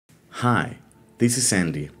Hi, this is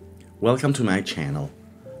Andy. Welcome to my channel.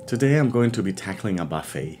 Today I'm going to be tackling a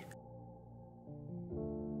buffet.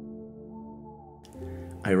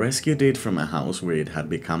 I rescued it from a house where it had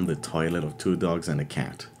become the toilet of 2 dogs and a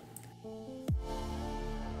cat.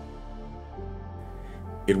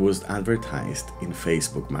 It was advertised in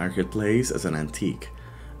Facebook Marketplace as an antique,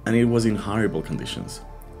 and it was in horrible conditions.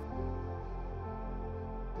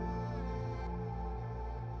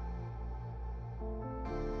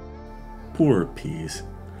 Poor piece,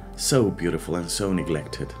 so beautiful and so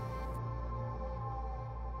neglected.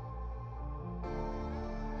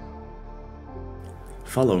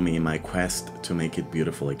 Follow me in my quest to make it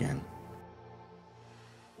beautiful again.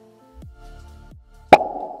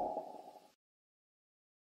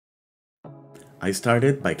 I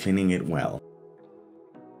started by cleaning it well.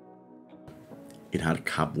 It had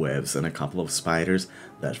cobwebs and a couple of spiders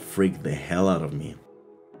that freaked the hell out of me.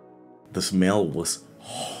 The smell was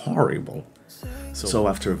horrible. So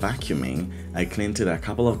after vacuuming, I cleaned it a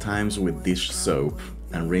couple of times with dish soap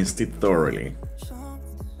and rinsed it thoroughly.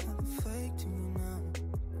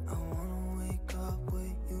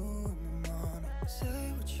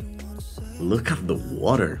 Look at the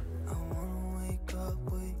water!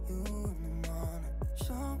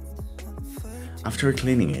 After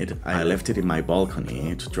cleaning it, I left it in my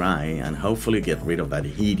balcony to dry and hopefully get rid of that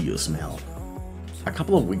hideous smell. A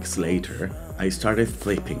couple of weeks later, I started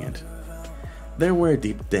flipping it. There were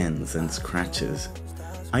deep dents and scratches.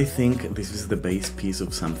 I think this is the base piece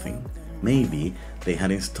of something. Maybe they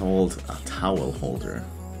had installed a towel holder.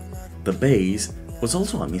 The base was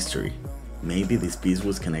also a mystery. Maybe this piece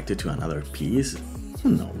was connected to another piece?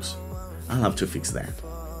 Who knows? I'll have to fix that.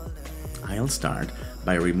 I'll start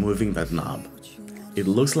by removing that knob. It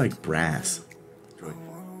looks like brass.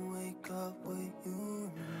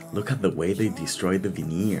 Look at the way they destroyed the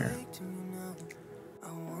veneer.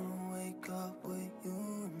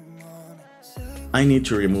 I need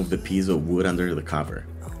to remove the piece of wood under the cover.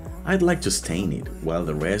 I'd like to stain it, while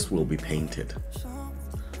the rest will be painted.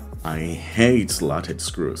 I hate slotted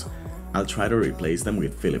screws. I'll try to replace them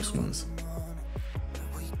with Phillips ones.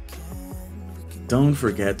 Don't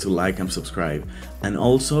forget to like and subscribe, and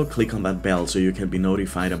also click on that bell so you can be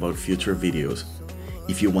notified about future videos.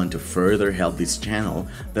 If you want to further help this channel,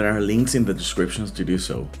 there are links in the descriptions to do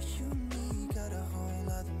so.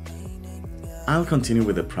 I'll continue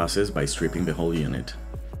with the process by stripping the whole unit.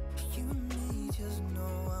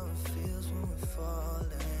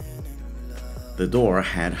 The door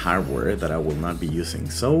had hardware that I will not be using,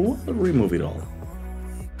 so I'll remove it all.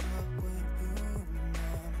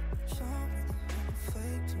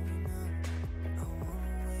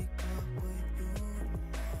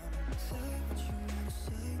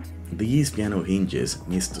 These piano hinges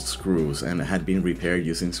missed screws and had been repaired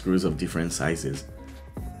using screws of different sizes.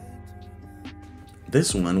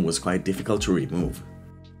 This one was quite difficult to remove.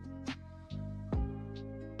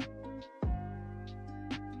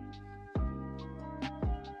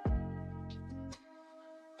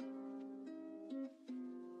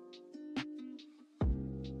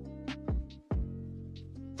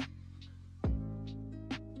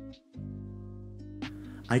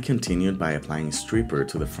 I continued by applying stripper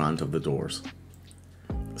to the front of the doors.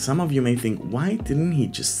 Some of you may think, why didn't he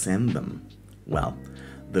just sand them? Well,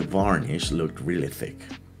 the varnish looked really thick.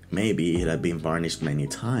 Maybe it had been varnished many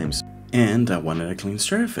times, and I wanted a clean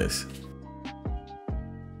surface.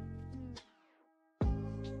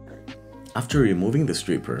 After removing the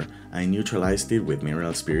stripper, I neutralized it with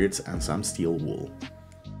mineral spirits and some steel wool.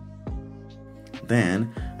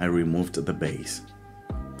 Then I removed the base.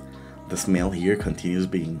 The smell here continues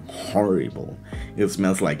being horrible. It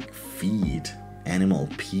smells like feet, animal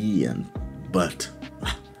pee, and butt.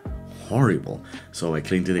 Horrible. So I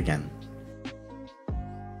cleaned it again.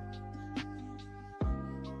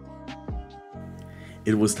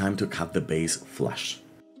 It was time to cut the base flush.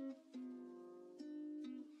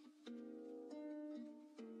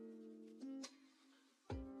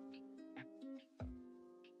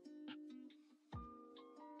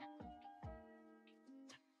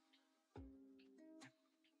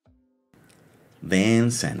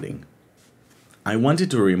 Then sanding. I wanted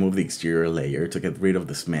to remove the exterior layer to get rid of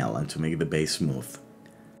the smell and to make the base smooth.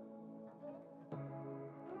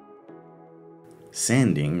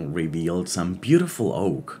 Sanding revealed some beautiful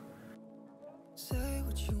oak.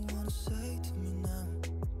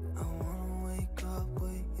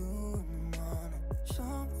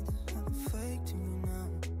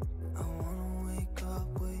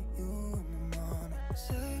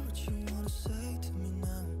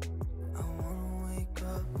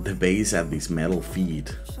 The base had these metal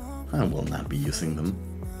feet. I will not be using them.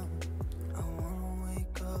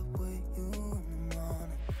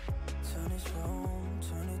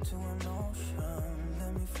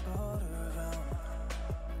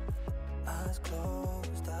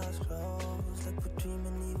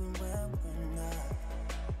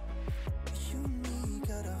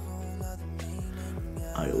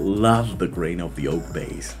 I love the grain of the oak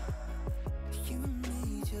base.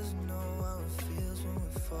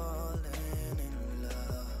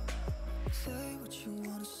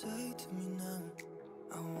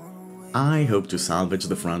 I hoped to salvage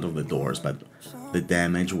the front of the doors, but the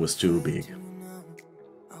damage was too big.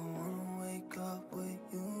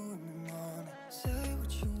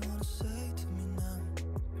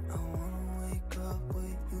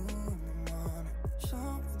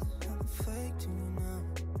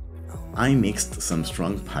 I mixed some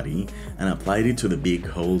strong putty and applied it to the big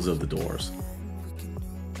holes of the doors.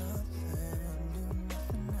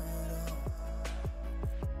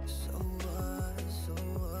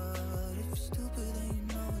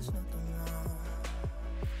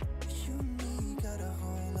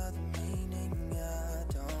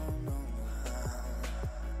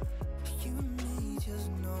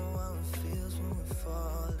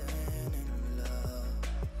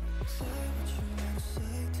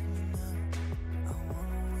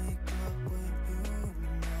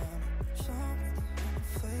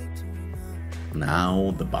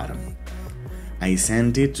 Now the bottom. I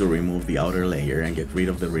sanded it to remove the outer layer and get rid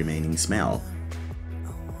of the remaining smell.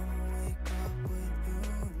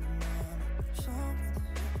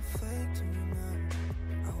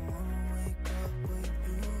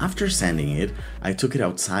 After sanding it, I took it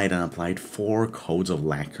outside and applied 4 coats of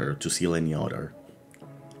lacquer to seal any odor.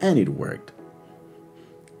 And it worked.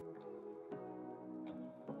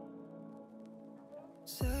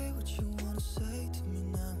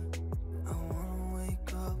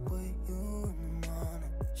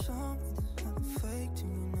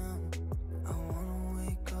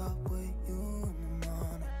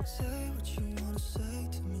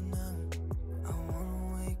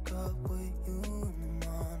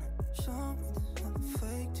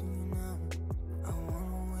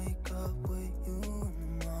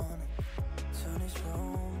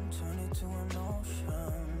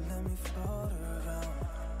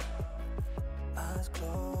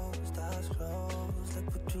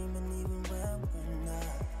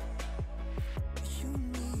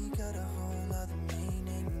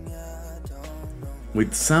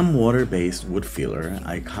 With some water-based wood filler,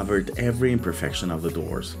 I covered every imperfection of the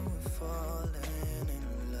doors.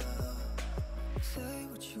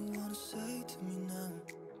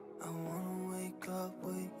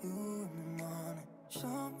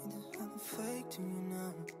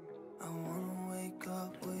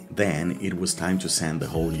 Then it was time to sand the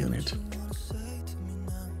whole unit.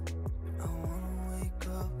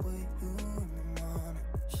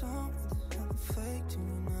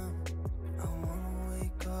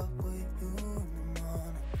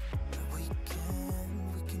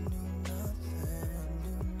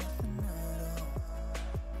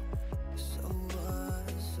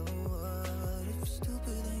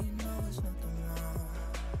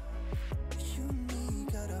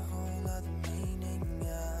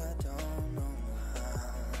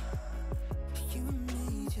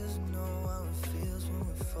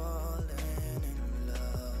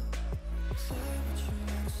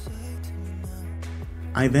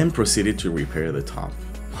 I then proceeded to repair the top,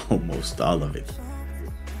 almost all of it.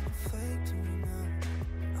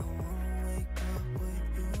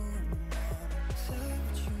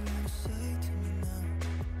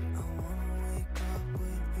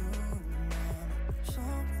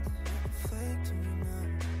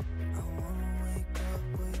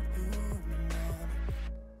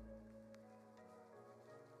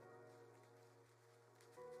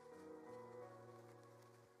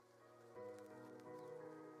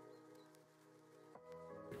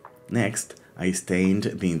 Next, I stained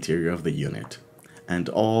the interior of the unit, and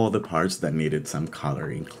all the parts that needed some color,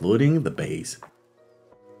 including the base.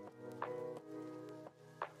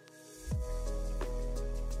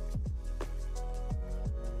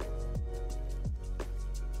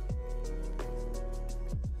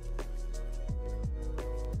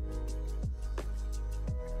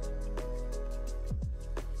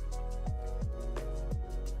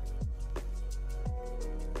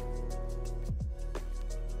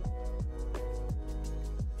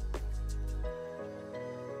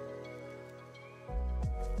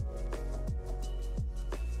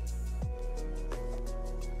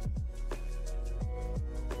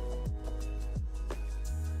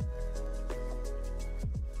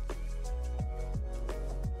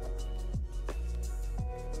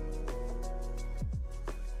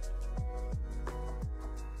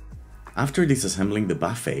 After disassembling the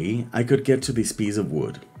buffet, I could get to this piece of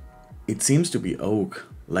wood. It seems to be oak,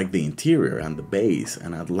 like the interior and the base,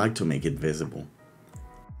 and I'd like to make it visible.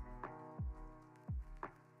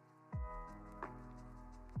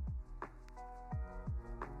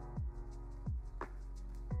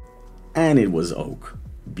 and it was oak.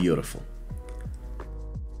 Beautiful.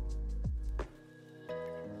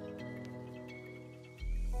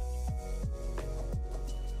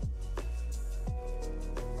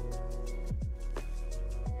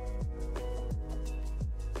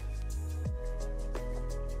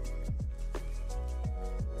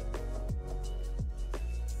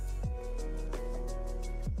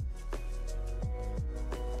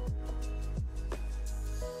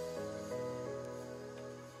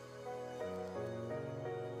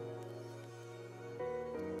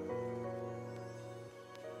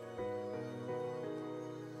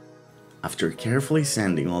 After carefully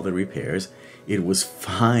sanding all the repairs, it was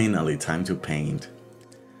finally time to paint.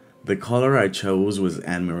 The color I chose was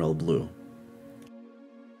Admiral Blue.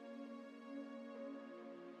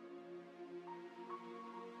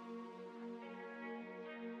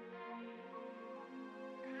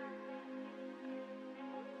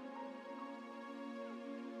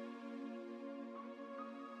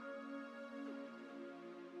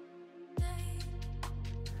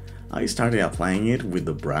 I started applying it with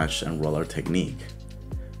the brush and roller technique,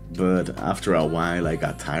 but after a while I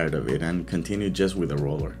got tired of it and continued just with the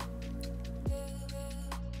roller.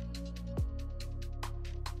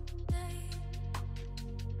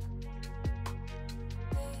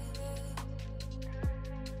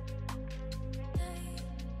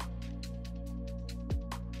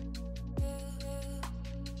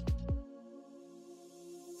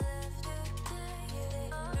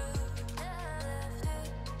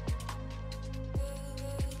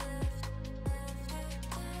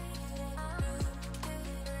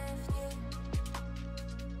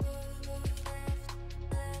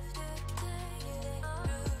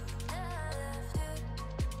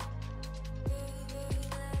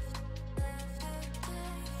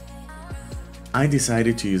 I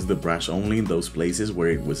decided to use the brush only in those places where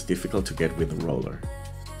it was difficult to get with the roller.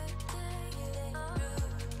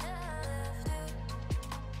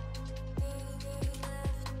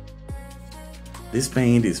 This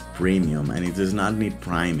paint is premium and it does not need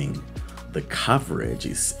priming. The coverage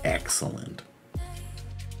is excellent.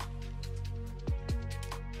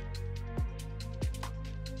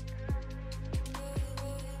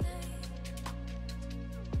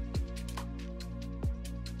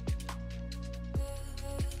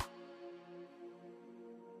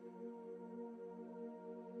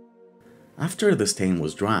 After the stain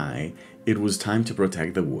was dry, it was time to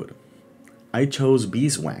protect the wood. I chose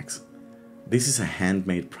beeswax. This is a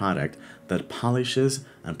handmade product that polishes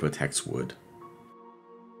and protects wood.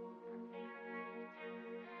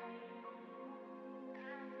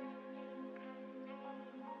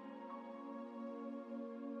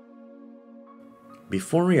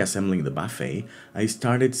 Before reassembling the buffet, I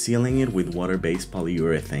started sealing it with water-based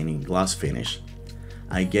polyurethane in gloss finish.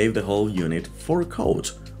 I gave the whole unit 4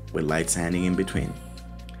 coats with light sanding in between.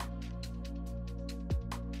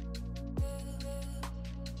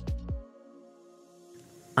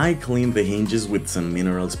 I cleaned the hinges with some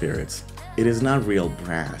mineral spirits. It is not real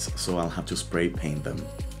brass, so I'll have to spray paint them.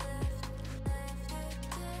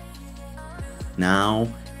 Now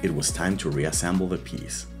it was time to reassemble the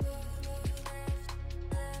piece.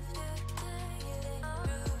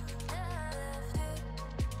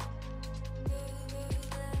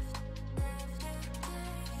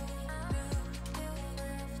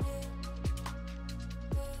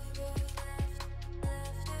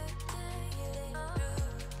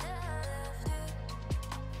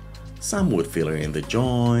 Some wood filler in the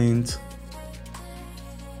joint.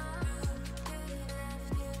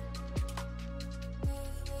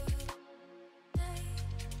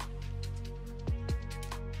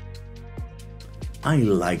 I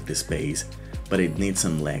like this base, but it needs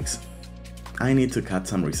some legs. I need to cut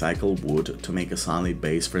some recycled wood to make a solid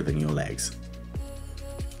base for the new legs.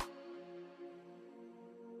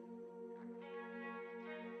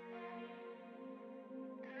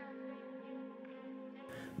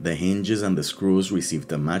 The hinges and the screws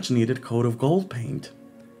received a much needed coat of gold paint,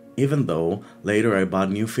 even though later I bought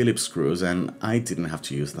new Phillips screws and I didn't have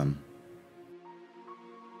to use them.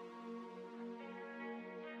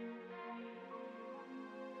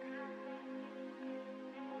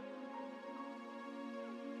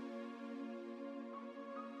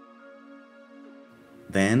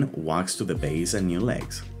 Then wax to the base and new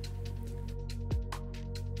legs.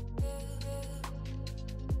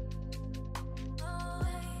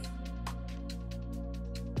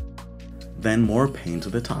 Then more paint to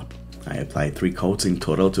the top. I applied 3 coats in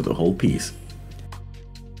total to the whole piece.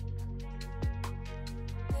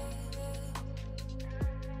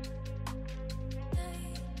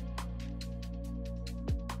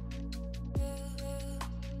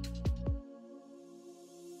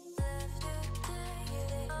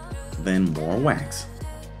 then more wax.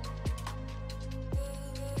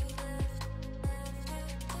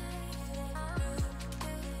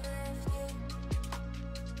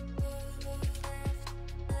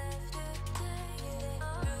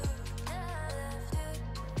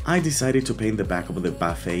 I decided to paint the back of the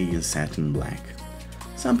buffet in satin black.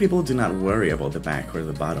 Some people do not worry about the back or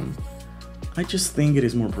the bottom. I just think it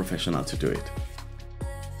is more professional to do it.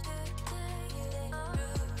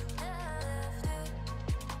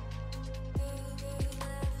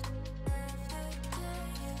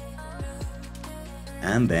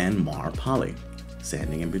 And then more poly,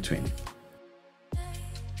 sanding in between.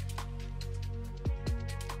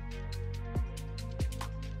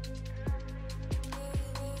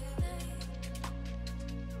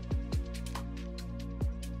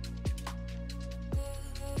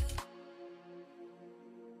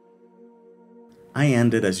 I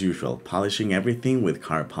ended as usual, polishing everything with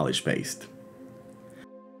car polish paste.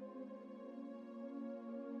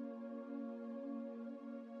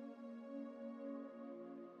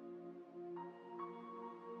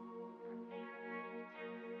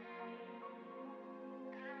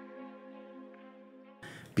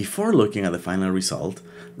 Before looking at the final result,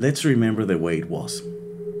 let's remember the way it was.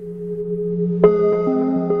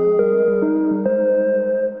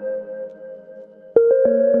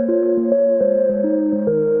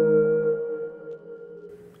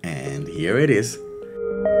 And here it is.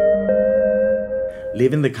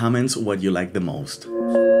 Leave in the comments what you like the most.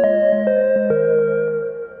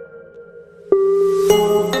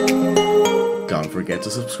 Don't forget to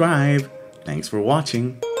subscribe. Thanks for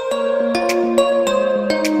watching.